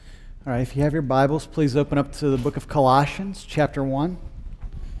All right, if you have your Bibles, please open up to the book of Colossians, chapter 1.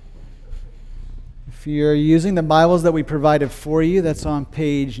 If you're using the Bibles that we provided for you, that's on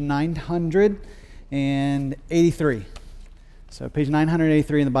page 983. So page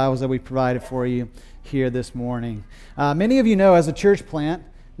 983 in the Bibles that we provided for you here this morning. Many of you know as a church plant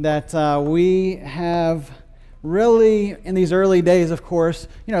that we have really, in these early days, of course,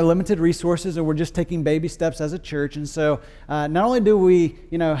 limited resources, and we're just taking baby steps as a church. And so not only do we,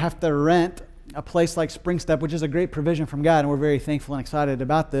 have to rent a place like Spring Step, which is a great provision from God, and we're very thankful and excited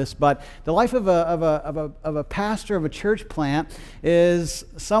about this, but the life of a pastor of a church plant is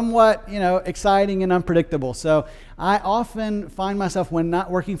somewhat, exciting and unpredictable. So I often find myself, when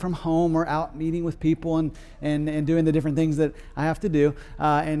not working from home or out meeting with people and doing the different things that I have to do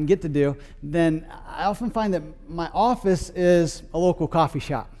and get to do, then I often find that my office is a local coffee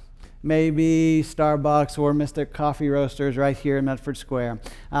shop. Maybe Starbucks or Mr. Coffee Roasters right here in Medford Square.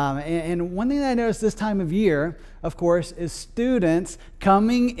 And one thing that I noticed this time of year, of course, is students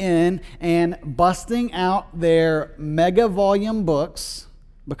coming in and busting out their mega volume books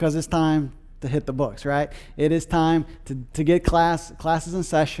because it's time to hit the books, right? It is time to get classes in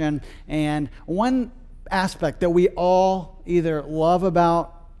session. And one aspect that we all either love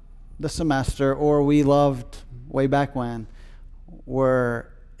about the semester or we loved way back when were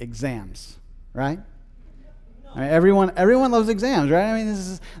exams, right? I mean, everyone loves exams, right? I mean,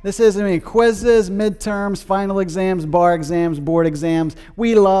 this is quizzes, midterms, final exams, bar exams, board exams.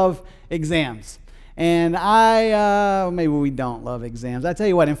 We love exams. And maybe we don't love exams. I tell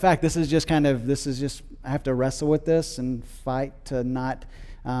you what, in fact, I have to wrestle with this and fight to not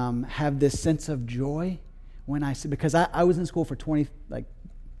have this sense of joy when I see, because I was in school for I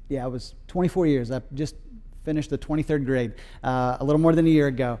was 24 years. I just finished the 23rd grade a little more than a year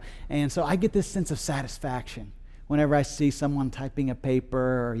ago. And so I get this sense of satisfaction whenever I see someone typing a paper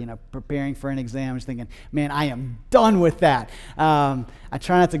or, preparing for an exam. I'm just thinking, man, I am done with that. I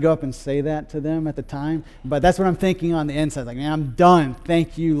try not to go up and say that to them at the time, but that's what I'm thinking on the inside. Like, man, I'm done.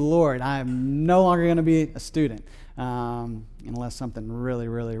 Thank you, Lord. I'm no longer going to be a student. Unless something really,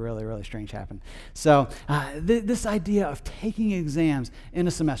 really, really, really strange happened. So this idea of taking exams in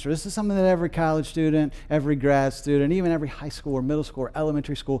a semester, this is something that every college student, every grad student, even every high school or middle school or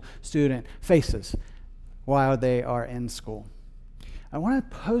elementary school student faces while they are in school. I want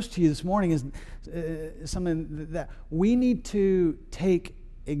to pose to you this morning is something that we need to take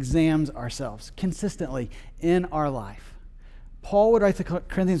exams ourselves consistently in our life. Paul would write to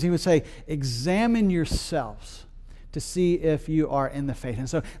Corinthians, he would say, examine yourselves to see if you are in the faith. And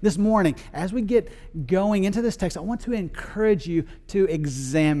so this morning, as we get going into this text, I want to encourage you to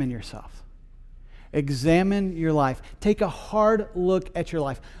examine yourself. Examine your life. Take a hard look at your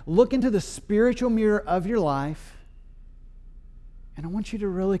life. Look into the spiritual mirror of your life, and I want you to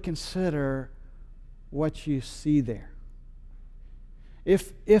really consider what you see there.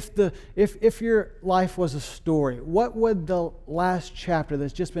 If your life was a story, what would the last chapter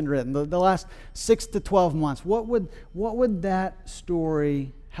that's just been written, the last 6 to 12 months, how would that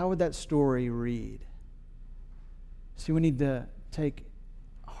story read? See, we need to take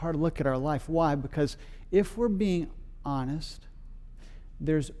a hard look at our life. Why? Because if we're being honest,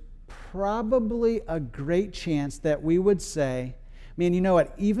 there's probably a great chance that we would say, man, you know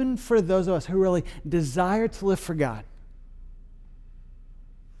what, even for those of us who really desire to live for God,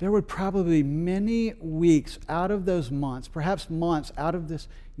 there would probably be many weeks out of those months, perhaps months out of this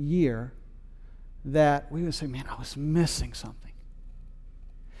year, that we would say, man, I was missing something.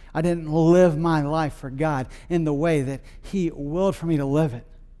 I didn't live my life for God in the way that He willed for me to live it.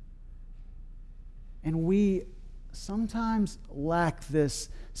 And we sometimes lack this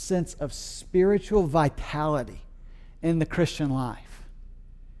sense of spiritual vitality in the Christian life.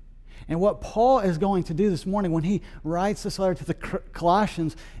 And what Paul is going to do this morning when he writes this letter to the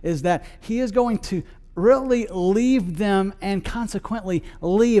Colossians is that he is going to really leave them and consequently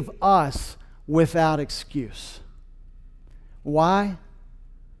leave us without excuse. Why?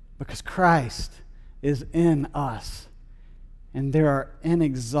 Because Christ is in us. And there are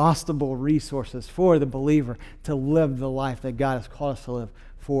inexhaustible resources for the believer to live the life that God has called us to live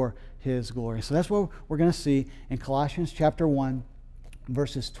for His glory. So that's what we're going to see in Colossians chapter 1.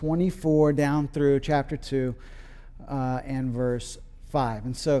 Verses 24 down through chapter 2 and verse 5.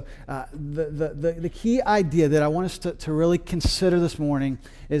 And so the key idea that I want us to really consider this morning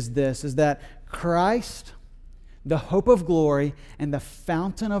is that Christ, the hope of glory and the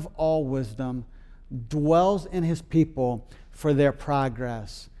fountain of all wisdom, dwells in His people for their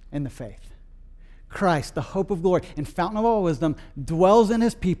progress in the faith. Christ, the hope of glory and fountain of all wisdom, dwells in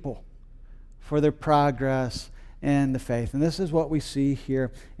His people for their progress in the faith. And this is what we see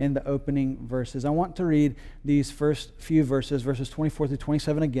here in the opening verses. I want to read these first few verses, verses 24 through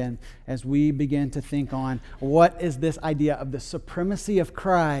 27 again, as we begin to think on what is this idea of the supremacy of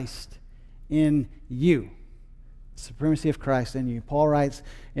Christ in you. Supremacy of Christ in you. Paul writes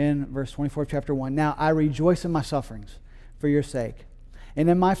in verse 24 of chapter 1, "Now I rejoice in my sufferings for your sake. And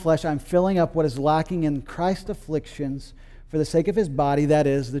in my flesh I'm filling up what is lacking in Christ's afflictions for the sake of his body, that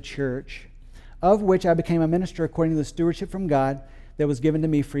is, the church, of which I became a minister according to the stewardship from God that was given to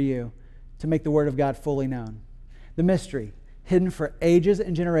me for you, to make the word of God fully known. The mystery, hidden for ages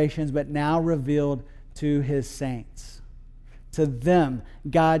and generations, but now revealed to his saints. To them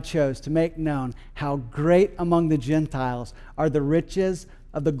God chose to make known how great among the Gentiles are the riches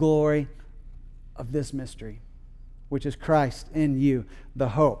of the glory of this mystery, which is Christ in you, the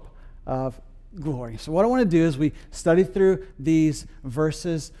hope of glory." So what I want to do is we study through these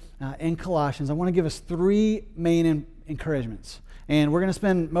verses in Colossians. I want to give us three main encouragements. And we're going to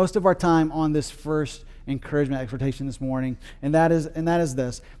spend most of our time on this first encouragement exhortation this morning. And that is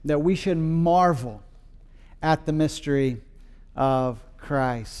this, that we should marvel at the mystery of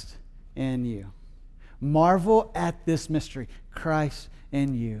Christ in you. Marvel at this mystery, Christ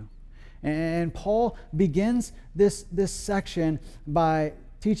in you. And Paul begins this section by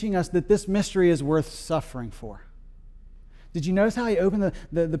teaching us that this mystery is worth suffering for. Did you notice how he opened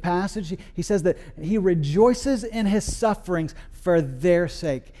the passage? He says that he rejoices in his sufferings for their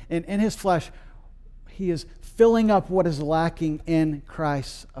sake. And in his flesh, he is filling up what is lacking in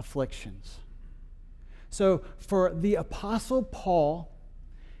Christ's afflictions. So for the Apostle Paul,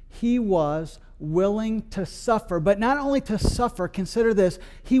 he was willing to suffer, but not only to suffer, consider this,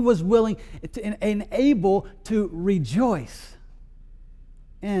 he was willing and able to rejoice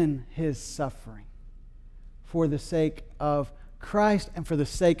in his suffering for the sake of Christ and for the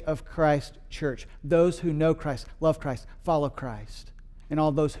sake of Christ's church. Those who know Christ, love Christ, follow Christ, and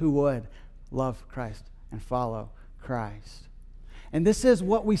all those who would love Christ and follow Christ. And this is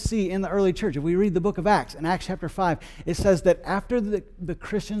what we see in the early church. If we read the book of Acts, in Acts chapter 5, it says that after the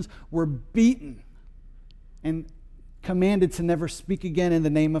Christians were beaten and commanded to never speak again in the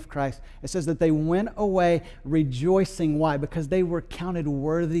name of Christ, it says that they went away rejoicing. Why? Because they were counted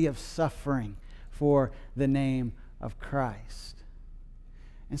worthy of suffering for the name of Christ.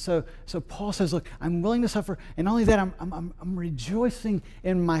 And so Paul says, look, I'm willing to suffer, and not only that, I'm rejoicing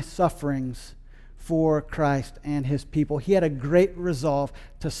in my sufferings for Christ and his people. He had a great resolve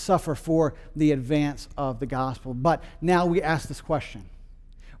to suffer for the advance of the gospel. But now we ask this question.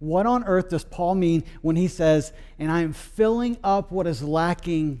 What on earth does Paul mean when he says, "And I am filling up what is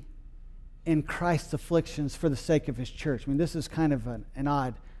lacking in Christ's afflictions for the sake of his church"? I mean, this is kind of an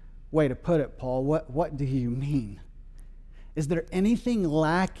odd way to put it, Paul. What do you mean? Is there anything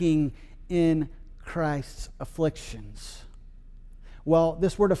lacking in Christ's afflictions? Well,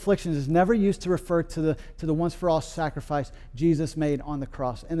 this word afflictions is never used to refer to the once-for-all sacrifice Jesus made on the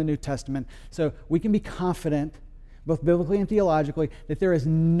cross in the New Testament. So we can be confident, both biblically and theologically, that there is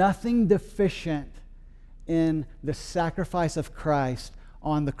nothing deficient in the sacrifice of Christ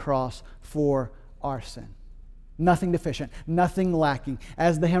on the cross for our sin. Nothing deficient, nothing lacking.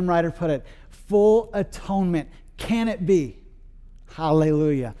 As the hymn writer put it, full atonement can it be?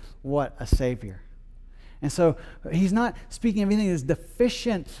 Hallelujah, what a Savior. And so he's not speaking of anything that's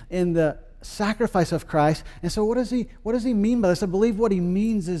deficient in the sacrifice of Christ. And so what does he mean by this? I believe what he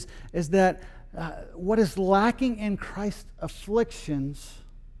means is that what is lacking in Christ's afflictions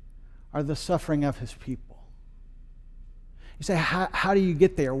are the suffering of his people. You say, how do you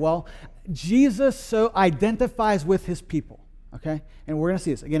get there? Well, Jesus so identifies with his people, okay? And we're going to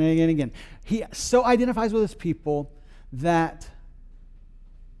see this again and again and again. He so identifies with his people that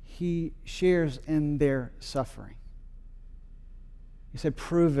he shares in their suffering. You said,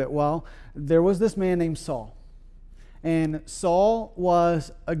 prove it. Well, there was this man named Saul. And Saul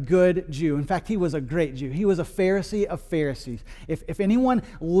was a good Jew. In fact, he was a great Jew. He was a Pharisee of Pharisees. If anyone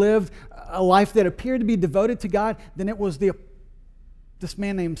lived a life that appeared to be devoted to God, then it was this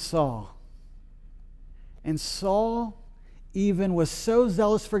man named Saul. And Saul even was so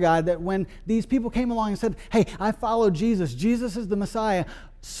zealous for God that when these people came along and said, "Hey, I follow Jesus. Jesus is the Messiah,"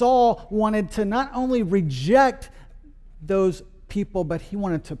 Saul wanted to not only reject those people, but he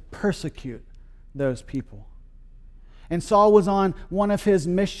wanted to persecute those people. And Saul was on one of his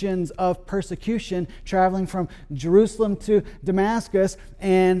missions of persecution, traveling from Jerusalem to Damascus,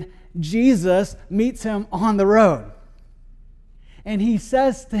 and Jesus meets him on the road. And he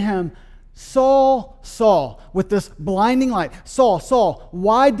says to him, "Saul, Saul," with this blinding light, "Saul, Saul,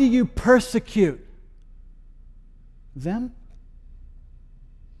 why do you persecute them?"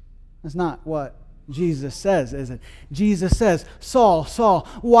 That's not what Jesus says, is it? Jesus says, Saul, Saul,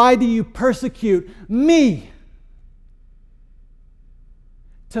 why do you persecute me?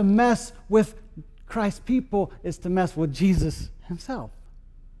 To mess with Christ's people is to mess with Jesus himself.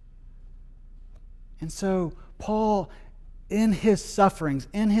 And so Paul, in his sufferings,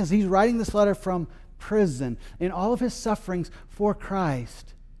 he's writing this letter from prison, in all of his sufferings for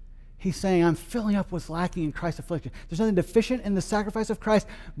Christ, he's saying, I'm filling up what's lacking in Christ's affliction. There's nothing deficient in the sacrifice of Christ,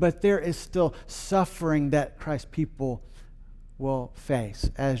 but there is still suffering that Christ's people will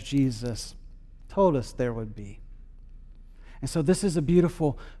face, as Jesus told us there would be. And so this is a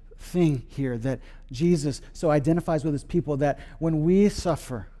beautiful thing here, that Jesus so identifies with his people that when we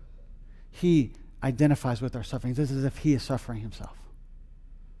suffer, he identifies with our sufferings. This is as if he is suffering himself.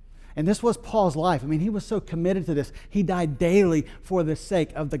 And this was Paul's life. I mean, he was so committed to this. He died daily for the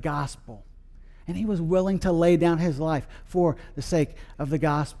sake of the gospel. And he was willing to lay down his life for the sake of the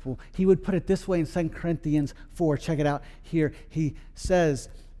gospel. He would put it this way in 2 Corinthians 4. Check it out here. He says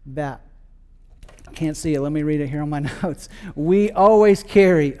that, I can't see it. Let me read it here on my notes. We always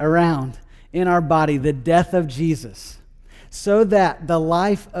carry around in our body the death of Jesus, so that the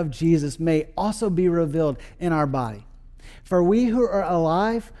life of Jesus may also be revealed in our body. For we who are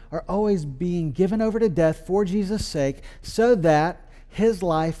alive are always being given over to death for Jesus' sake, so that his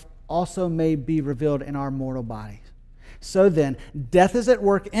life also may be revealed in our mortal bodies. So then, death is at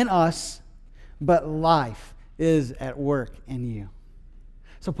work in us, but life is at work in you.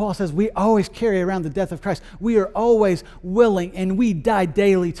 So Paul says we always carry around the death of Christ. We are always willing, and we die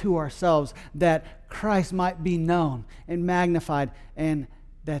daily to ourselves, that Christ might be known and magnified, and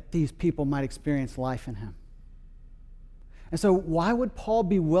that these people might experience life in him. And so why would Paul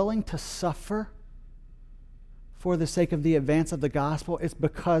be willing to suffer for the sake of the advance of the gospel? It's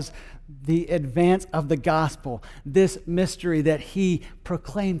because the advance of the gospel, this mystery that he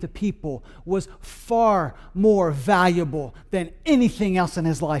proclaimed to people, was far more valuable than anything else in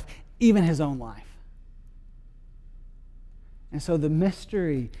his life, even his own life. And so the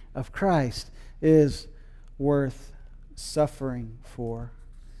mystery of Christ is worth suffering for.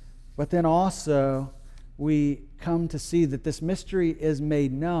 But then also, we come to see that this mystery is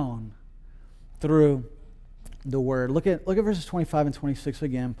made known through the Word. Look at verses 25 and 26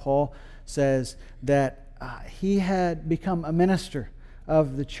 again. Paul says that he had become a minister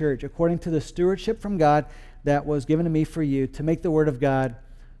of the church according to the stewardship from God that was given to me for you, to make the Word of God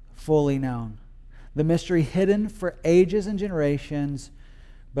fully known. The mystery hidden for ages and generations,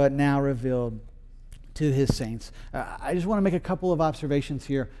 but now revealed to his saints. I just want to make a couple of observations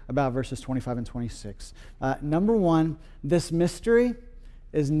here about verses 25 and 26. Number one, this mystery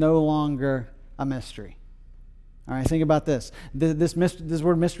is no longer a mystery. All right, think about this. This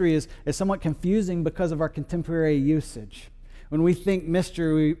word mystery is somewhat confusing because of our contemporary usage. When we think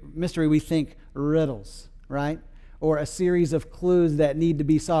mystery, we think riddles, right? Or a series of clues that need to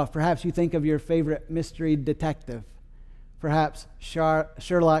be solved. Perhaps you think of your favorite mystery detective. Perhaps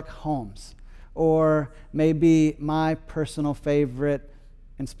Sherlock Holmes. Or maybe my personal favorite,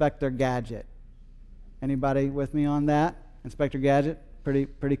 Inspector Gadget. Anybody with me on that? Inspector Gadget,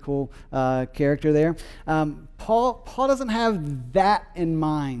 pretty cool character there. Paul doesn't have that in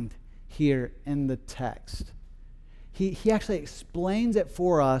mind here in the text. He actually explains it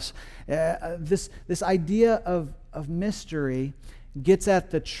for us. This idea of mystery gets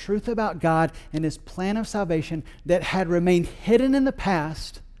at the truth about God and his plan of salvation that had remained hidden in the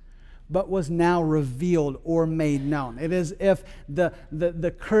past, but was now revealed or made known. It is if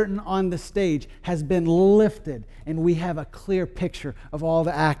the curtain on the stage has been lifted and we have a clear picture of all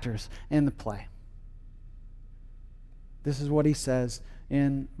the actors in the play. This is what he says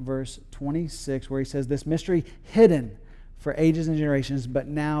in verse 26, where he says, this mystery hidden for ages and generations, but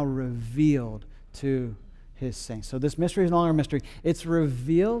now revealed to his saints. So this mystery is no longer a mystery. It's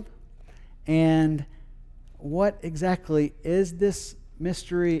revealed. And what exactly is this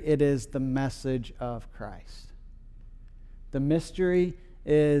mystery? It is the message of Christ. The mystery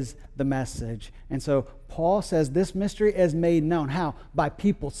is the message. And so Paul says this mystery is made known. How? By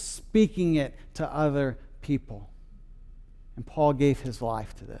people speaking it to other people. And Paul gave his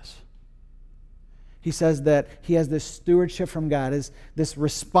life to this. He says that he has this stewardship from God, is this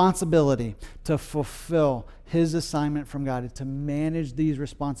responsibility to fulfill his assignment from God, to manage these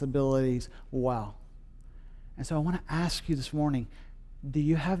responsibilities well. And so I want to ask you this morning, do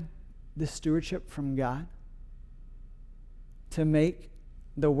you have this stewardship from God to make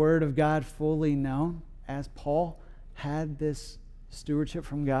the Word of God fully known, as Paul had this stewardship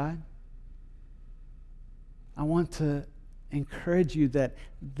from God? I want to encourage you that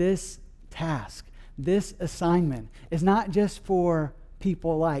this task, this assignment, is not just for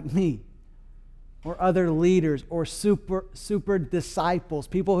people like me. or other leaders or super disciples,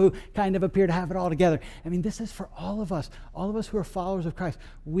 people who kind of appear to have it all together. I mean, this is for all of us who are followers of Christ.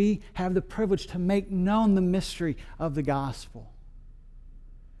 We have the privilege to make known the mystery of the gospel.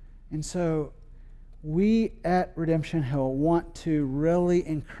 And so we at Redemption Hill want to really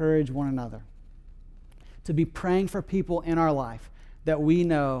encourage one another to be praying for people in our life that we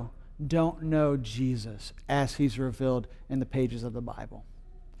know don't know Jesus as He's revealed in the pages of the Bible.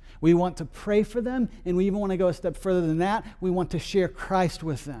 We want to pray for them, and we even want to go a step further than that. We want to share Christ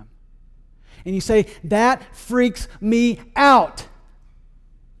with them. And you say, that freaks me out.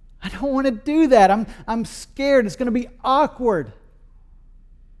 I don't want to do that. I'm scared. It's going to be awkward.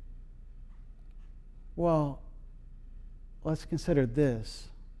 Well, let's consider this.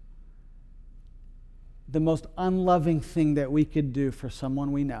 The most unloving thing that we could do for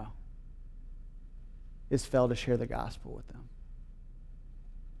someone we know is fail to share the gospel with them.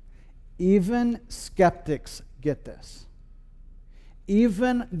 Even skeptics get this.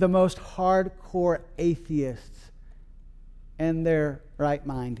 Even the most hardcore atheists in their right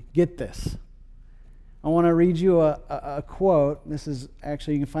mind get this. I want to read you a quote. This is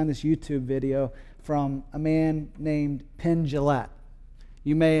actually, you can find this YouTube video from a man named Penn Jillette.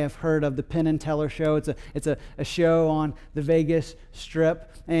 You may have heard of the Penn and Teller Show. It's a show on the Vegas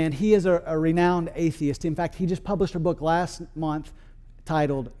Strip, and he is a renowned atheist. In fact, he just published a book last month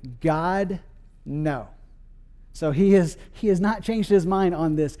titled God No. So he has not changed his mind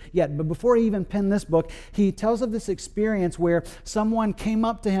on this yet. But before he even penned this book, he tells of this experience where someone came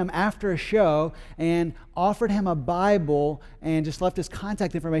up to him after a show and offered him a Bible and just left his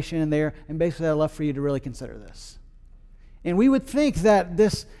contact information in there and basically, I'd love for you to really consider this. And we would think that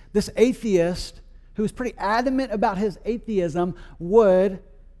this atheist, who's pretty adamant about his atheism, would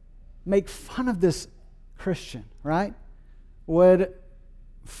make fun of this Christian, right? Would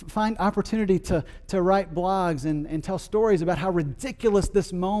find opportunity to write blogs and tell stories about how ridiculous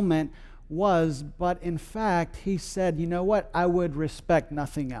this moment was. But in fact, he said, you know what? I would respect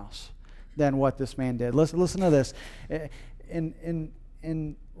nothing else than what this man did. Listen to this.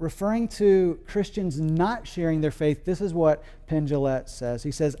 In referring to Christians not sharing their faith, this is what Penn Jillette says.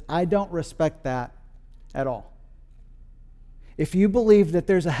 He says, I don't respect that at all. If you believe that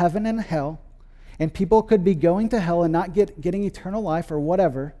there's a heaven and a hell, and people could be going to hell and not getting eternal life or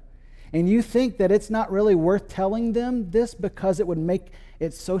whatever, and you think that it's not really worth telling them this because it would make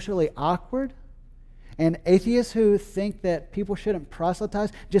it socially awkward, and atheists who think that people shouldn't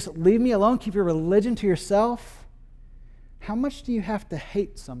proselytize, just leave me alone, keep your religion to yourself, how much do you have to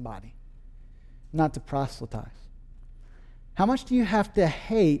hate somebody not to proselytize? How much do you have to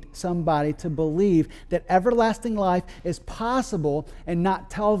hate somebody to believe that everlasting life is possible and not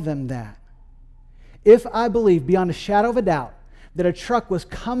tell them that? If I believe beyond a shadow of a doubt that a truck was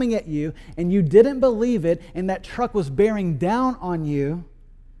coming at you and you didn't believe it and that truck was bearing down on you,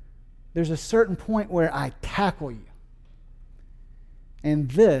 there's a certain point where I tackle you.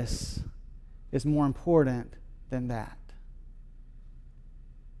 And this is more important than that.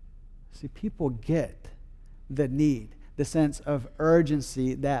 See, people get the need, the sense of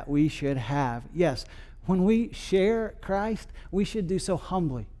urgency that we should have. Yes, when we share Christ, we should do so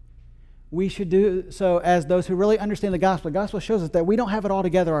humbly. We should do so as those who really understand the gospel. The gospel shows us that we don't have it all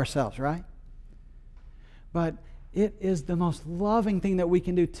together ourselves, right? But it is the most loving thing that we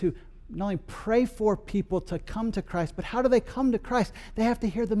can do to not only pray for people to come to Christ, but how do they come to Christ? They have to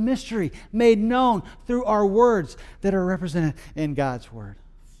hear the mystery made known through our words that are represented in God's Word.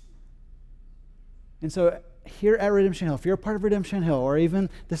 And so here at Redemption Hill, if you're a part of Redemption Hill, or even,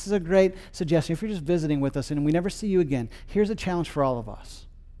 this is a great suggestion, if you're just visiting with us and we never see you again, here's a challenge for all of us.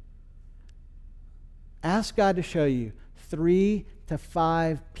 Ask God to show you 3 to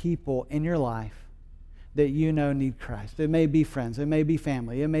 5 people in your life that you know need Christ. It may be friends, it may be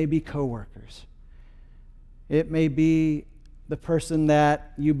family, it may be coworkers. It may be the person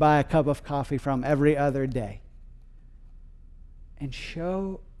that you buy a cup of coffee from every other day. And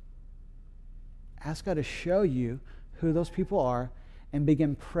ask God to show you who those people are and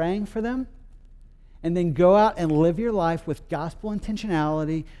begin praying for them, and then go out and live your life with gospel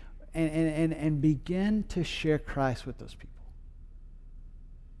intentionality and begin to share Christ with those people.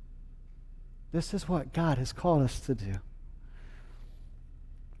 This is what God has called us to do,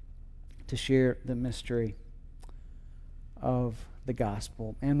 to share the mystery of the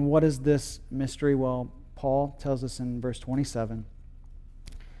gospel. And what is this mystery? Well, Paul tells us in verse 27.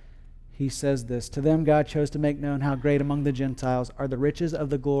 He says this, to them God chose to make known how great among the Gentiles are the riches of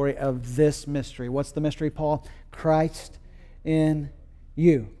the glory of this mystery. What's the mystery, Paul? Christ in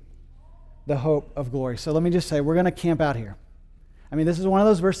you, the hope of glory. So let me just say, we're going to camp out here. I mean, this is one of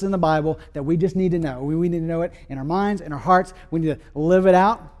those verses in the Bible that we just need to know. We need to know it in our minds, in our hearts. We need to live it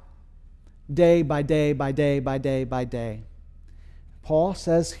out day by day by day by day by day. Paul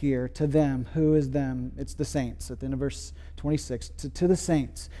says here to them, who is them? It's the saints. At the end of verse 26, to the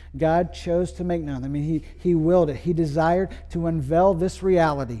saints, God chose to make known. I mean, he willed it. He desired to unveil this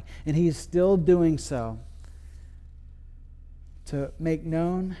reality, and He is still doing so, to make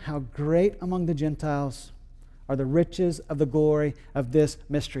known how great among the Gentiles are the riches of the glory of this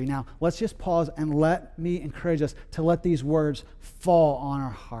mystery. Now, let's just pause and let me encourage us to let these words fall on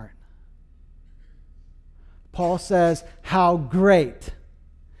our heart. Paul says, how great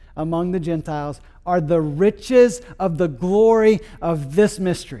among the Gentiles are the riches of the glory of this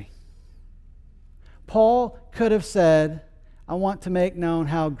mystery. Paul could have said, I want to make known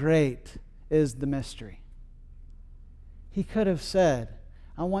how great is the mystery. He could have said,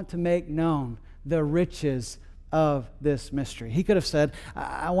 I want to make known the riches of this mystery. He could have said,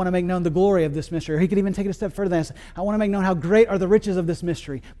 I want to make known the glory of this mystery. Or he could even take it a step further than that. I want to make known how great are the riches of this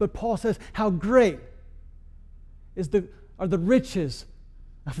mystery. But Paul says, how great are the riches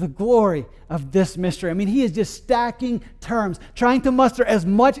of the glory of this mystery. I mean, he is just stacking terms, trying to muster as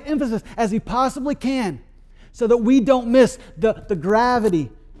much emphasis as he possibly can so that we don't miss the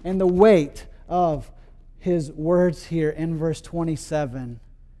gravity and the weight of his words here in verse 27.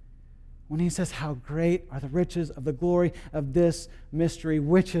 When he says, how great are the riches of the glory of this mystery,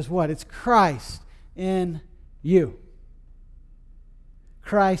 which is what? It's Christ in you.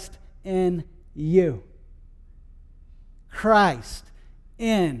 Christ in you. Christ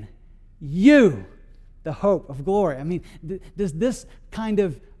in you, the hope of glory. I mean, does this kind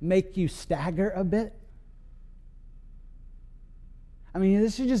of make you stagger a bit? I mean,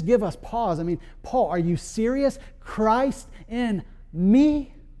 this should just give us pause. I mean, Paul, are you serious? Christ in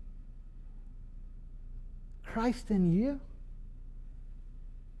me? Christ in you?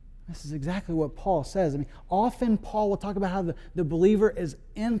 This is exactly what Paul says. I mean, often Paul will talk about how the believer is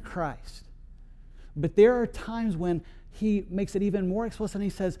in Christ. But there are times when he makes it even more explicit and he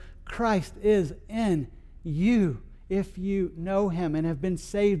says, Christ is in you if you know Him and have been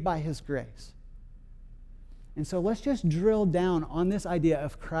saved by His grace. And so let's just drill down on this idea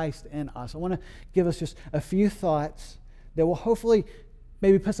of Christ in us. I want to give us just a few thoughts that will hopefully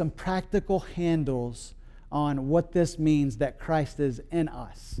maybe put some practical handles on what this means that Christ is in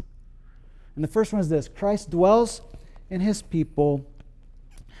us. And the first one is this: Christ dwells in His people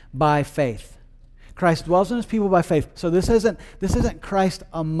by faith. Christ dwells in His people by faith. So this isn't Christ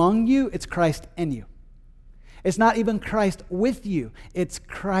among you, it's Christ in you. It's not even Christ with you, it's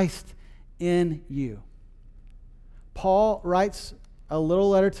Christ in you. Paul writes a little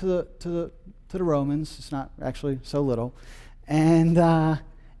letter to the Romans. It's not actually so little. And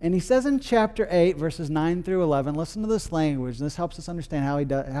he says in chapter 8, verses 9 through 11, listen to this language, and this helps us understand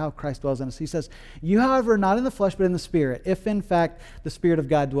how Christ dwells in us. He says, you, however, are not in the flesh, but in the Spirit, if in fact the Spirit of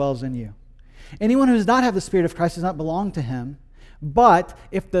God dwells in you. Anyone who does not have the Spirit of Christ does not belong to Him. But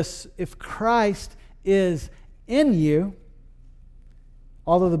if Christ is in you,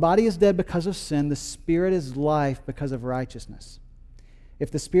 although the body is dead because of sin, the Spirit is life because of righteousness.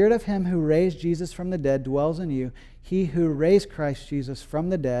 If the Spirit of Him who raised Jesus from the dead dwells in you, He who raised Christ Jesus from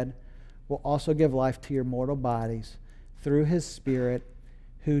the dead will also give life to your mortal bodies through His Spirit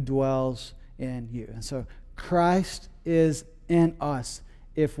who dwells in you. And so Christ is in us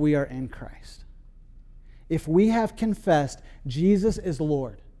if we are in Christ. If we have confessed Jesus is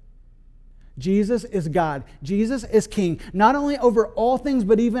Lord, Jesus is God, Jesus is King, not only over all things,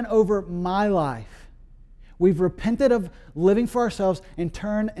 but even over my life. We've repented of living for ourselves and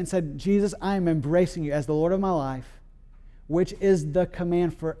turned and said, Jesus, I am embracing you as the Lord of my life, which is the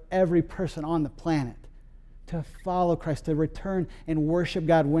command for every person on the planet, to follow Christ, to return and worship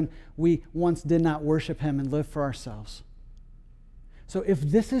God when we once did not worship Him and live for ourselves. So if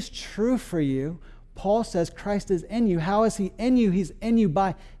this is true for you, Paul says Christ is in you. How is He in you? He's in you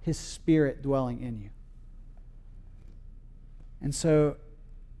by His Spirit dwelling in you. And so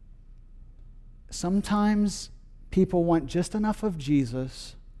sometimes people want just enough of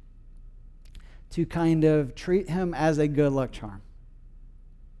Jesus to kind of treat Him as a good luck charm.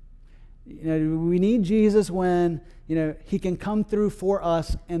 You know, we need Jesus when, He can come through for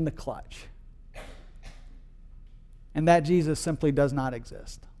us in the clutch. And that Jesus simply does not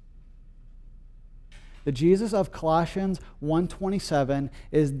exist. The Jesus of Colossians 1:27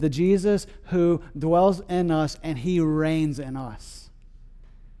 is the Jesus who dwells in us and He reigns in us.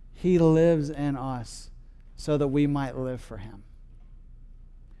 He lives in us so that we might live for Him.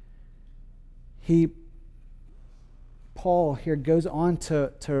 Paul here goes on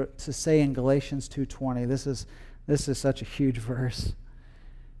to say in Galatians 2:20, this is This is such a huge verse.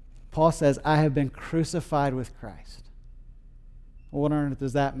 Paul says, I have been crucified with Christ. What on earth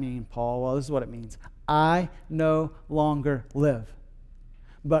does that mean, Paul? Well, this is what it means. I no longer live,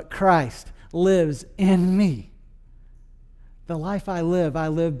 but Christ lives in me. The life I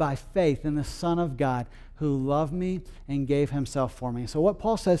live by faith in the Son of God who loved me and gave himself for me. So what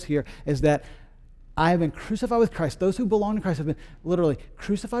Paul says here is that I have been crucified with Christ. Those who belong to Christ have been literally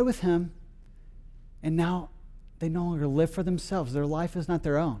crucified with him, and now they no longer live for themselves. Their life is not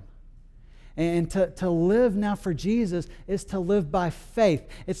their own. And to live now for Jesus is to live by faith.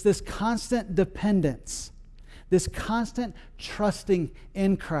 It's this constant dependence, this constant trusting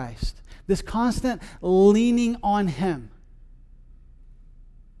in Christ, this constant leaning on him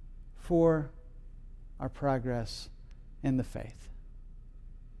for our progress in the faith.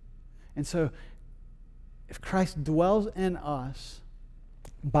 And so, if Christ dwells in us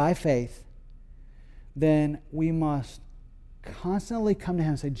by faith, then we must constantly come to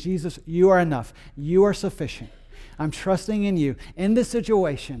him and say, Jesus, you are enough. You are sufficient. I'm trusting in you. In this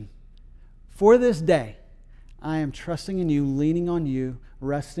situation, for this day, I am trusting in you, leaning on you,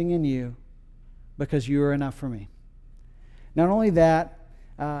 resting in you, because you are enough for me. Not only that,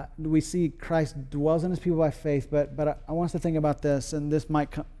 we see Christ dwells in his people by faith, but I want us to think about this, and this might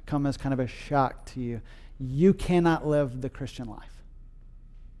come as kind of a shock to you. You cannot live the Christian life.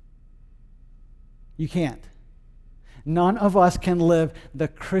 You can't. None of us can live the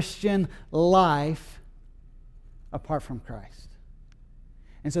Christian life apart from Christ.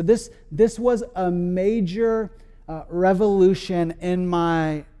 And so this was a major revolution in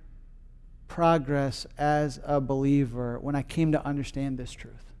my progress as a believer when I came to understand this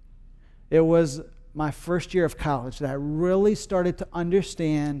truth. It was my first year of college that I really started to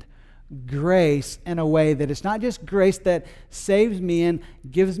understand grace in a way that it's not just grace that saves me and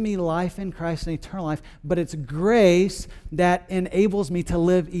gives me life in Christ and eternal life, but it's grace that enables me to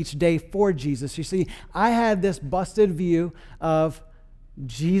live each day for Jesus. You see, I had this busted view of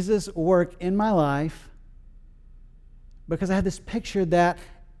Jesus' work in my life because I had this picture that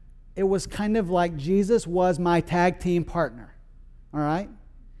it was kind of like Jesus was my tag team partner. All right?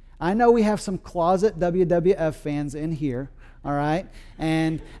 I know we have some closet WWF fans in here. All right?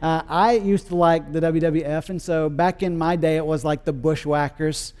 And I used to like the WWF, and so back in my day, it was like the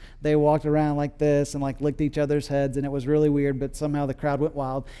Bushwhackers. They walked around like this and like licked each other's heads, and it was really weird, but somehow the crowd went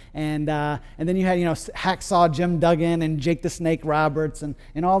wild. And then you had, Hacksaw Jim Duggan and Jake the Snake Roberts and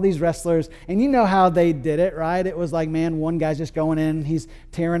all these wrestlers. And you know how they did it, right? It was like, man, one guy's just going in, he's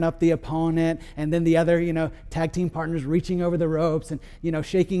tearing up the opponent, and then the other, tag team partner's reaching over the ropes and,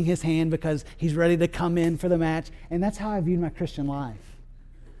 shaking his hand because he's ready to come in for the match. And that's how I viewed my Christian life.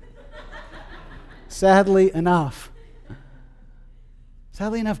 Sadly enough,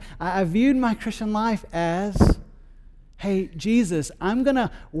 I viewed my Christian life as, hey, Jesus, I'm going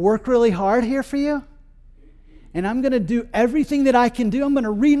to work really hard here for you, and I'm going to do everything that I can do. I'm going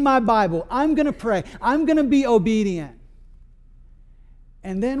to read my Bible. I'm going to pray. I'm going to be obedient.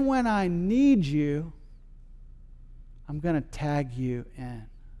 And then when I need you, I'm going to tag you in.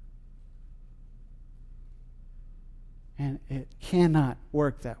 And it cannot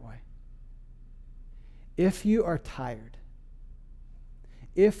work that way. If you are tired,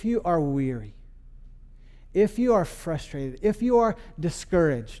 if you are weary, if you are frustrated, if you are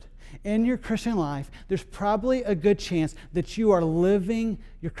discouraged in your Christian life, there's probably a good chance that you are living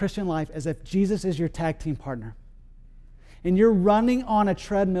your Christian life as if Jesus is your tag team partner. And you're running on a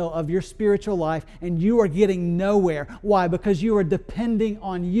treadmill of your spiritual life and you are getting nowhere. Why? Because you are depending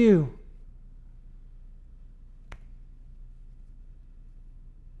on you.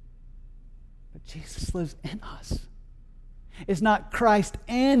 But Jesus lives in us. It's not Christ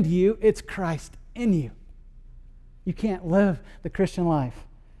and you, it's Christ in you. You can't live the Christian life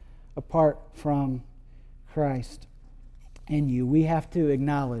apart from Christ in you. We have to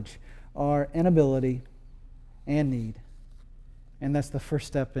acknowledge our inability and need. And that's the first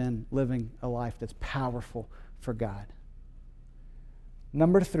step in living a life that's powerful for God.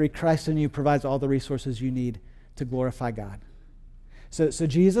 Number 3, Christ in you provides all the resources you need to glorify God. So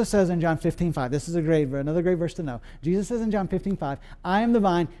Jesus says in John 15:5, this is another great verse to know. Jesus says in John 15:5, I am the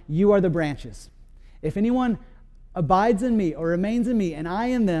vine, you are the branches. If anyone abides in me or remains in me and I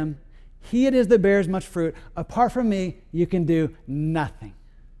in them, he it is that bears much fruit. Apart from me, you can do nothing.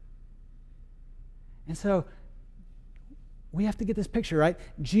 And so we have to get this picture, right?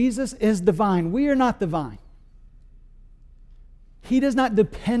 Jesus is the vine. We are not the vine. He does not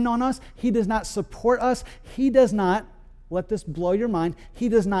depend on us. He does not support us. He does not, let this blow your mind, he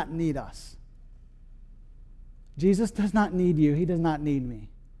does not need us. Jesus does not need you. He does not need me.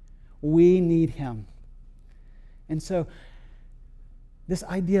 We need him. And so this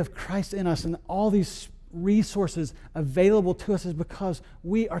idea of Christ in us and all these resources available to us is because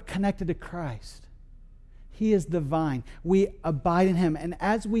we are connected to Christ. He is divine. We abide in Him. And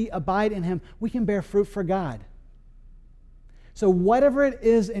as we abide in Him, we can bear fruit for God. So whatever it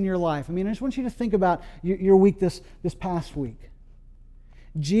is in your life, I just want you to think about your week this past week.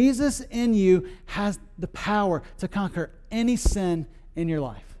 Jesus in you has the power to conquer any sin in your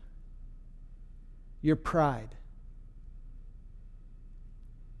life. Your pride,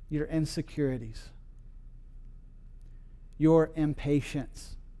 your insecurities, your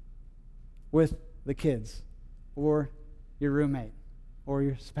impatience with the kids or your roommate or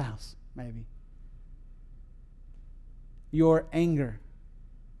your spouse, maybe. Your anger,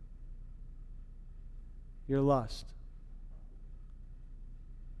 your lust.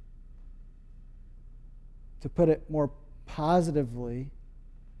 To put it more positively,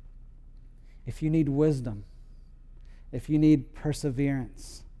 if you need wisdom, if you need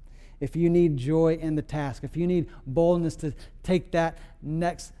perseverance, if you need joy in the task, if you need boldness to take that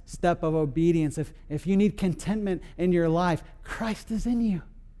next step of obedience, if you need contentment in your life, Christ is in you.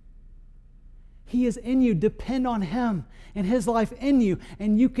 He is in you. Depend on Him and His life in you,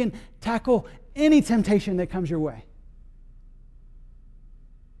 and you can tackle any temptation that comes your way.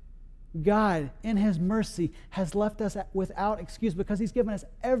 God, in His mercy, has left us without excuse because He's given us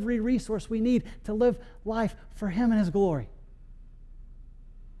every resource we need to live life for Him and His glory.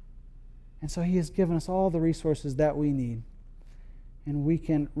 And so He has given us all the resources that we need. And we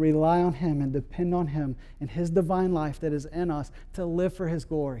can rely on Him and depend on Him and His divine life that is in us to live for His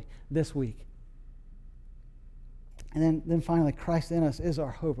glory this week. And then finally, Christ in us is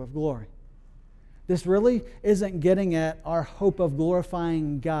our hope of glory. This really isn't getting at our hope of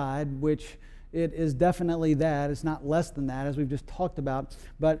glorifying God, which it is definitely that. It's not less than that, as we've just talked about.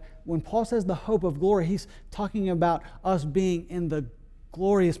 But when Paul says the hope of glory, he's talking about us being in the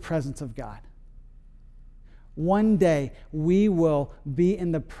glorious presence of God. One day, we will be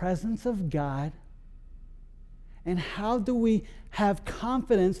in the presence of God. And how do we have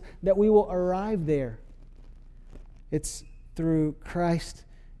confidence that we will arrive there? It's through Christ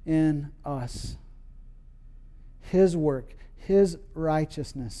in us. His work, His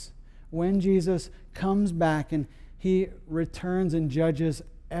righteousness. When Jesus comes back and He returns and judges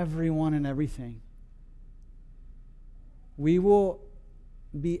everyone and everything, we will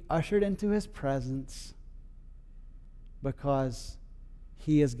be ushered into His presence because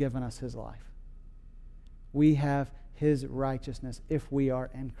He has given us His life. We have His righteousness if we are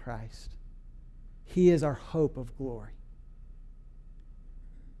in Christ. He is our hope of glory.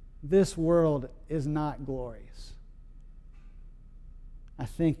 This world is not glorious. I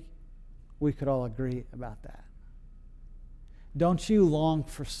think we could all agree about that. Don't you long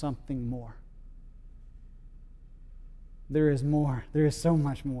for something more? There is more. There is so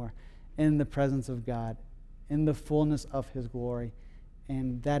much more in the presence of God, in the fullness of His glory.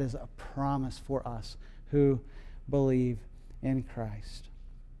 And that is a promise for us who believe in Christ.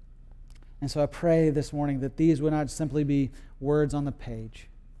 And so I pray this morning that these would not simply be words on the page,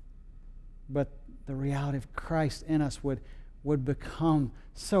 but the reality of Christ in us would become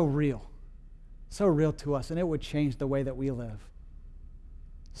so real to us, and it would change the way that we live,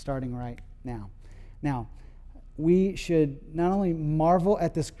 starting right now. Now, we should not only marvel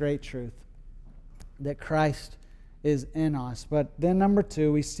at this great truth that Christ is in us, but then number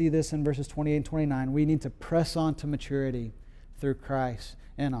two, we see this in verses 28 and 29. We need to press on to maturity through Christ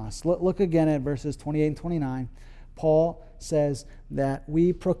in us. Look again at verses 28 and 29. Paul says that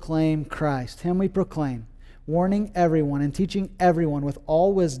we proclaim Christ. Him we proclaim, warning everyone and teaching everyone with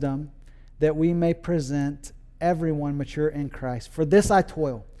all wisdom, that we may present everyone mature in Christ. For this I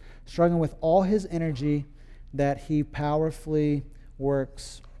toil, struggling with all His energy that He powerfully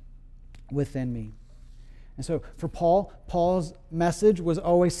works within me. And so for Paul, Paul's message was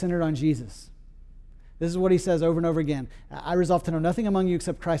always centered on Jesus. This is what he says over and over again. I resolve to know nothing among you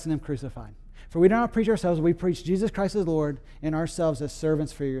except Christ and Him crucified. For we do not preach ourselves, we preach Jesus Christ as Lord, and ourselves as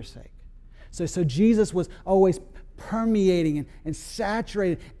servants for your sake. So Jesus was always permeating and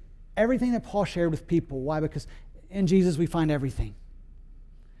saturated everything that Paul shared with people. Why? Because in Jesus we find everything.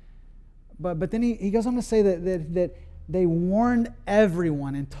 But then he goes on to say that they warned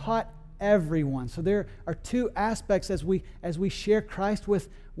everyone and taught everyone. So there are two aspects as we share Christ with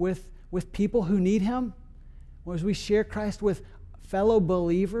people who need Him, or as we share Christ with fellow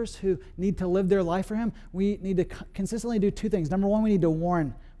believers who need to live their life for Him. We need to consistently do two things. Number one, we need to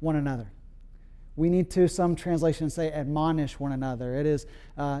warn one another. We need to, some translations say, admonish one another. It is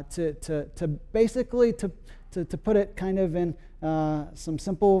to basically, to put it kind of in some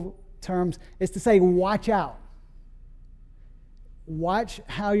simple terms, is to say, watch out. watch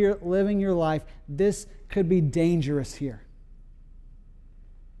how you're living your life. This could be dangerous here.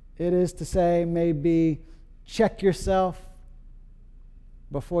 It is to say, maybe check yourself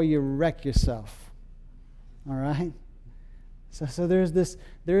before you wreck yourself. All right? So there is this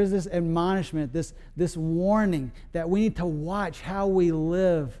admonishment, this warning that we need to watch how we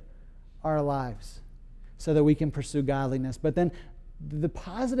live our lives so that we can pursue godliness. But then the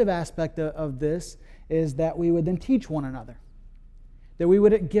positive aspect of this is that we would then teach one another, that we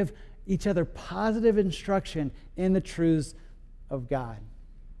would give each other positive instruction in the truths of God.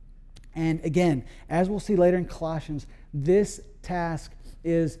 And again, as we'll see later in Colossians, this task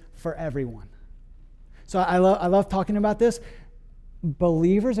is for everyone. So I love talking about this.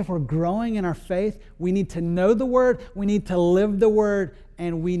 Believers, if we're growing in our faith, we need to know the Word, we need to live the Word,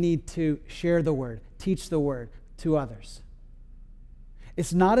 and we need to share the Word, teach the Word to others.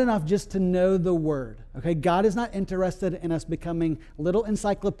 It's not enough just to know the Word. Okay, God is not interested in us becoming little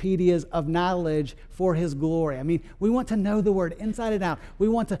encyclopedias of knowledge for His glory. I mean, we want to know the Word inside and out. We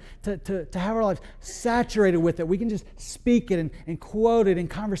want to have our lives saturated with it. We can just speak it and quote it in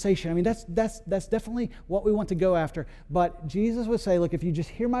conversation. I mean, that's definitely what we want to go after. But Jesus would say, look, if you just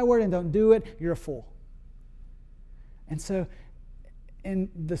hear my word and don't do it, you're a fool. And so,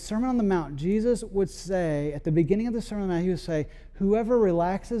 in the Sermon on the Mount, Jesus would say, at the beginning of the Sermon on the Mount, He would say, whoever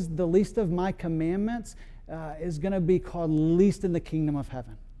relaxes the least of my commandments is going to be called least in the kingdom of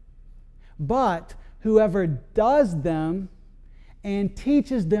heaven. But whoever does them and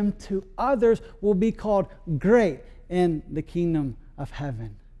teaches them to others will be called great in the kingdom of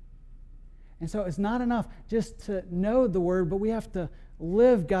heaven. And so it's not enough just to know the Word, but we have to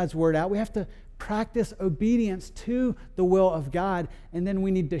live God's Word out. We have to practice obedience to the will of God, and then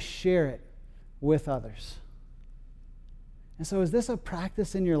we need to share it with others. And so is this a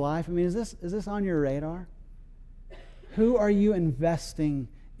practice in your life? I mean, is this on your radar? Who are you investing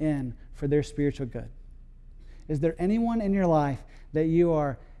in for their spiritual good? Is there anyone in your life that you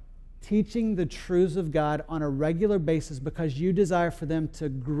are teaching the truths of God on a regular basis because you desire for them to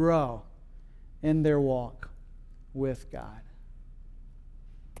grow in their walk with God?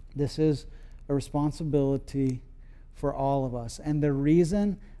 This is a responsibility for all of us. And the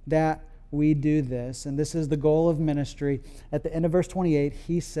reason that we do this, and this is the goal of ministry, at the end of verse 28,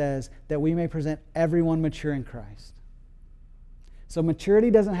 he says that we may present everyone mature in Christ. So maturity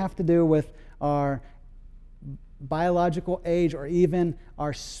doesn't have to do with our biological age or even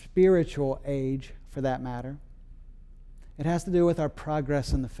our spiritual age, for that matter. It has to do with our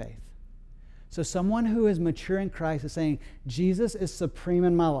progress in the faith. So someone who is mature in Christ is saying, Jesus is supreme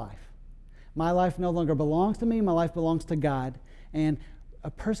in my life. My life no longer belongs to me. My life belongs to God. And a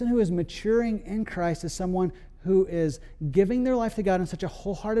person who is maturing in Christ is someone who is giving their life to God in such a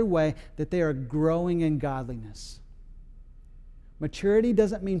wholehearted way that they are growing in godliness. Maturity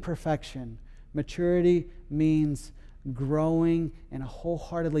doesn't mean perfection. Maturity means growing in a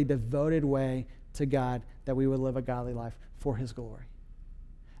wholeheartedly devoted way to God, that we would live a godly life for His glory.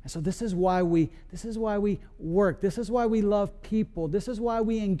 And so this is why we work. This is why we love people. This is why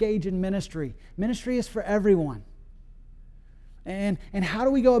we engage in ministry. Ministry is for everyone. And how do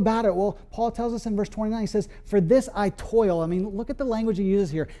we go about it? Well, Paul tells us in verse 29, he says, for this I toil. I mean, look at the language he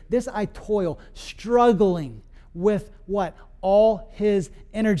uses here. This I toil, struggling with what? All His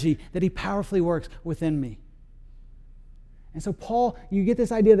energy that He powerfully works within me. And so Paul, you get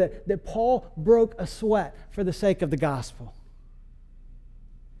this idea that Paul broke a sweat for the sake of the gospel.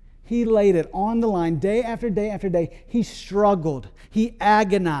 He laid it on the line day after day after day. He struggled. He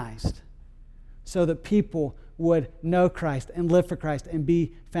agonized so that people would know Christ and live for Christ and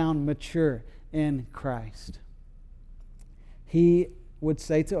be found mature in Christ. He would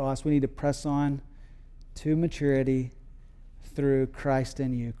say to us, we need to press on to maturity through Christ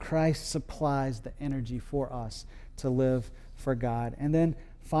in you. Christ supplies the energy for us to live for God. And then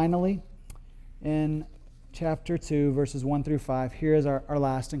finally, in chapter 2, verses 1 through 5, here is our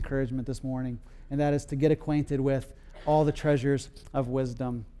last encouragement this morning, and that is to get acquainted with all the treasures of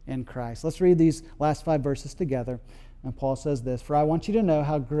wisdom in Christ. Let's read these last 5 verses together. And Paul says this, for I want you to know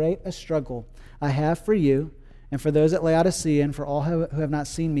how great a struggle I have for you and for those at Laodicea and for all who have not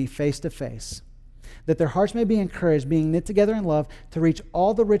seen me face to face, that their hearts may be encouraged, being knit together in love, to reach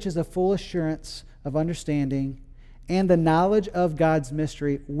all the riches of full assurance of understanding and the knowledge of God's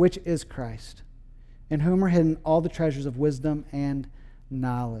mystery, which is Christ, in whom are hidden all the treasures of wisdom and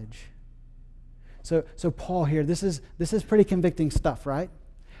knowledge. So Paul here, this is pretty convicting stuff, right?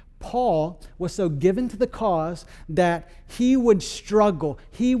 Paul was so given to the cause that he would struggle,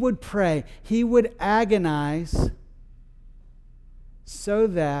 he would pray, he would agonize so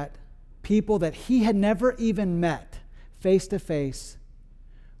that people that he had never even met face to face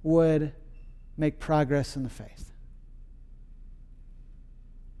would make progress in the faith.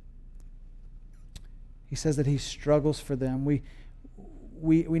 He says that he struggles for them. We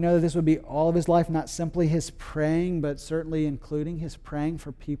know that this would be all of his life, not simply his praying, but certainly including his praying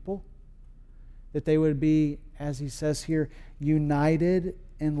for people. That they would be, as he says here, united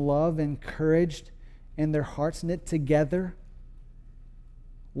in love, encouraged in their hearts, knit together.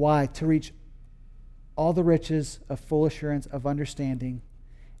 Why? To reach all the riches of full assurance of understanding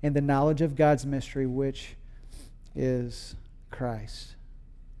and the knowledge of God's mystery, which is Christ.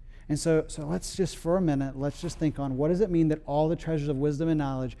 And so let's just for a minute, let's just think on what does it mean that all the treasures of wisdom and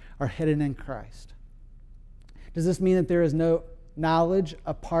knowledge are hidden in Christ? Does this mean that there is no knowledge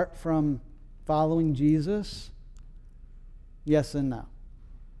apart from following Jesus? Yes and no.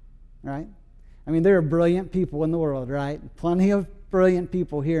 Right? I mean, there are brilliant people in the world, right? Plenty of brilliant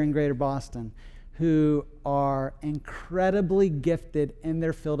people here in Greater Boston who are incredibly gifted in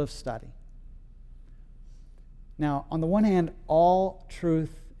their field of study. Now, on the one hand, all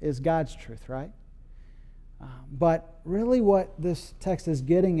truth is God's truth, right? But really what this text is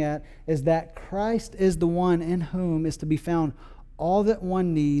getting at is that Christ is the one in whom is to be found all that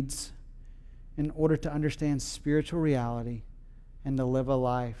one needs in order to understand spiritual reality and to live a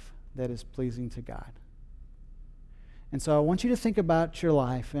life that is pleasing to God. And so I want you to think about your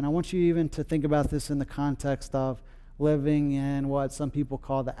life, and I want you even to think about this in the context of living in what some people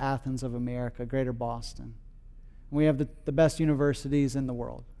call the Athens of America, Greater Boston. We have the best universities in the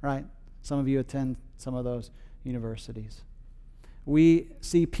world, right? Some of you attend some of those universities. We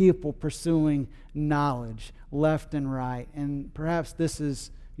see people pursuing knowledge left and right, and perhaps this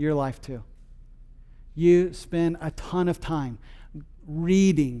is your life too. You spend a ton of time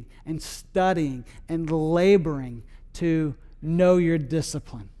reading and studying and laboring to know your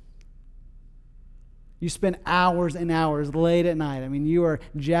discipline. You spend hours and hours late at night. I mean, you are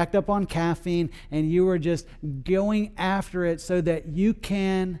jacked up on caffeine and you are just going after it so that you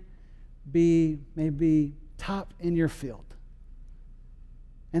can be maybe top in your field.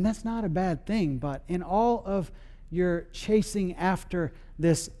 And that's not a bad thing, but in all of your chasing after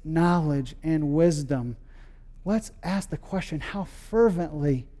this knowledge and wisdom, let's ask the question, how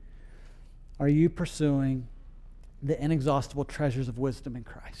fervently are you pursuing the inexhaustible treasures of wisdom in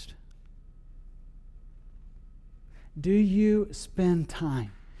Christ? Do you spend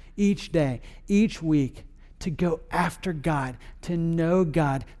time each day, each week, to go after God, to know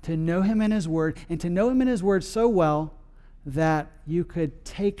Him in His Word, and to know Him in His Word so well that you could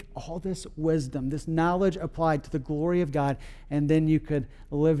take all this wisdom, this knowledge applied to the glory of God, and then you could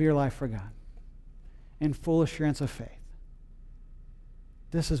live your life for God in full assurance of faith?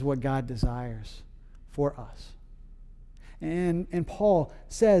 This is what God desires for us. And Paul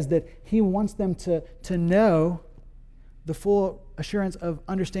says that he wants them to know the full assurance of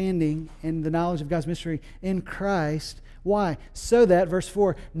understanding and the knowledge of God's mystery in Christ. Why? So that, verse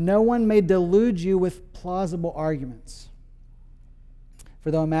 4, no one may delude you with plausible arguments.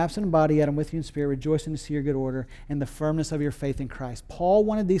 For though I'm absent in body, yet I'm with you in spirit, rejoicing to see your good order and the firmness of your faith in Christ. Paul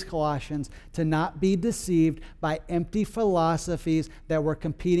wanted these Colossians to not be deceived by empty philosophies that were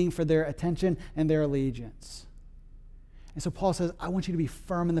competing for their attention and their allegiance. And so Paul says, I want you to be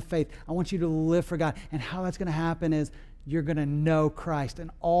firm in the faith. I want you to live for God. And how that's going to happen is you're going to know Christ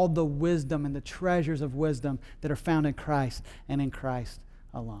and all the wisdom and the treasures of wisdom that are found in Christ and in Christ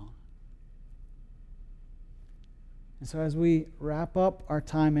alone. And so as we wrap up our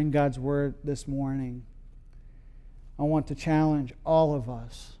time in God's Word this morning, I want to challenge all of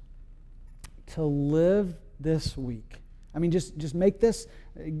us to live this week. I mean, just make this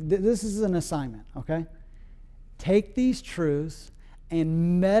is an assignment, okay? Take these truths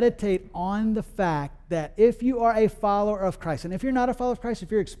and meditate on the fact that if you are a follower of Christ, and if you're not a follower of Christ,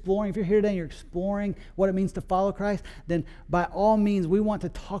 if you're here today and you're exploring what it means to follow Christ, then by all means, we want to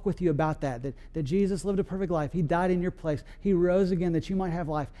talk with you about that Jesus lived a perfect life. He died in your place. He rose again that you might have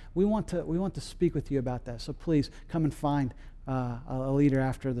life. We want to speak with you about that. So please come and find a leader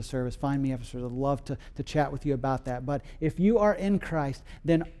after the service. Find me after the service. I'd love to chat with you about that. But if you are in Christ,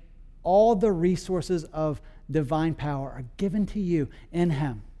 then all the resources of divine power are given to you in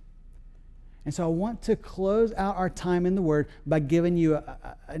Him. And so I want to close out our time in the Word by giving you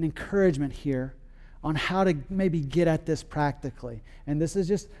an encouragement here on how to maybe get at this practically. And this is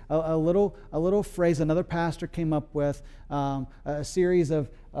just a little phrase another pastor came up with, a series of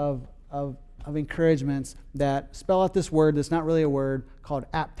encouragements that spell out this word that's not really a word called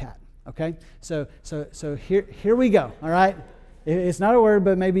APTAT. Okay? So here we go, all right? It's not a word,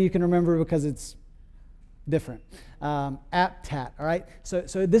 but maybe you can remember because it's different. APTAT, all right? So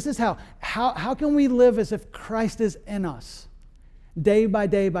this is how can we live as if Christ is in us, day by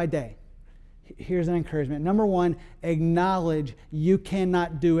day by day? Here's an encouragement. Number one, acknowledge you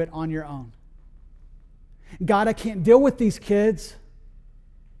cannot do it on your own. God, I can't deal with these kids.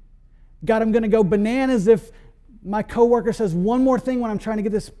 God, I'm going to go bananas if my coworker says one more thing when I'm trying to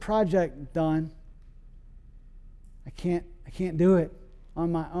get this project done. I can't do it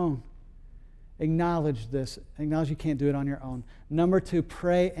on my own. Acknowledge this. Acknowledge you can't do it on your own. Number two,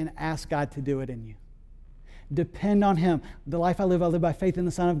 pray and ask God to do it in you. Depend on Him. The life I live by faith in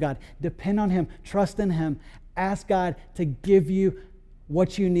the Son of God. Depend on Him. Trust in Him. Ask God to give you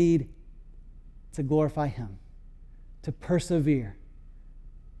what you need to glorify Him, to persevere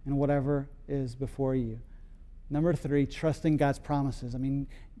in whatever is before you. Number three, trust in God's promises. I mean,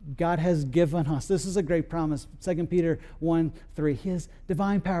 God has given us, this is a great promise, 2 Peter 1:3. His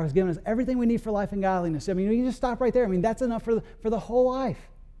divine power has given us everything we need for life and godliness. I mean, we can just stop right there. I mean, that's enough for the whole life,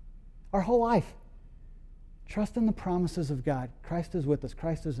 our whole life. Trust in the promises of God. Christ is with us.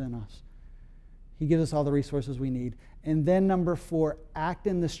 Christ is in us. He gives us all the resources we need. And then number four, act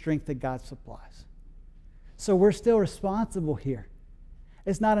in the strength that God supplies. So we're still responsible here.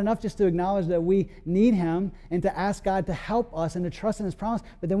 It's not enough just to acknowledge that we need Him and to ask God to help us and to trust in His promise,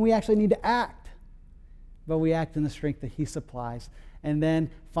 but then we actually need to act. But we act in the strength that He supplies. And then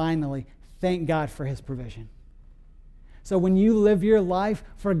finally, thank God for His provision. So when you live your life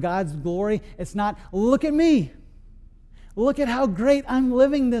for God's glory, it's not, look at me. Look at how great I'm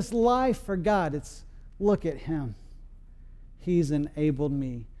living this life for God. It's, look at Him. He's enabled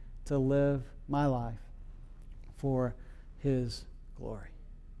me to live my life for His glory.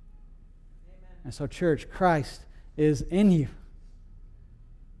 Amen. And so, church, Christ is in you.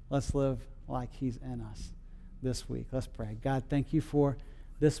 Let's live like He's in us this week. Let's pray. God, thank you for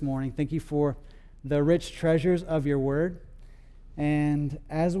this morning. Thank you for the rich treasures of your word. And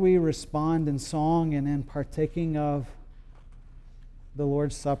as we respond in song and in partaking of the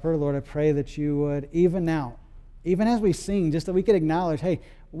Lord's Supper, Lord, I pray that you would, even now, even as we sing, just that we could acknowledge, hey,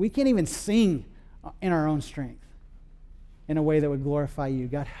 we can't even sing in our own strength in a way that would glorify you.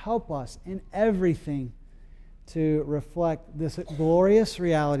 God, help us in everything to reflect this glorious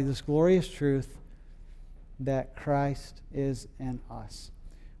reality, this glorious truth that Christ is in us.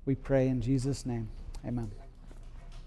 We pray in Jesus' name. Amen.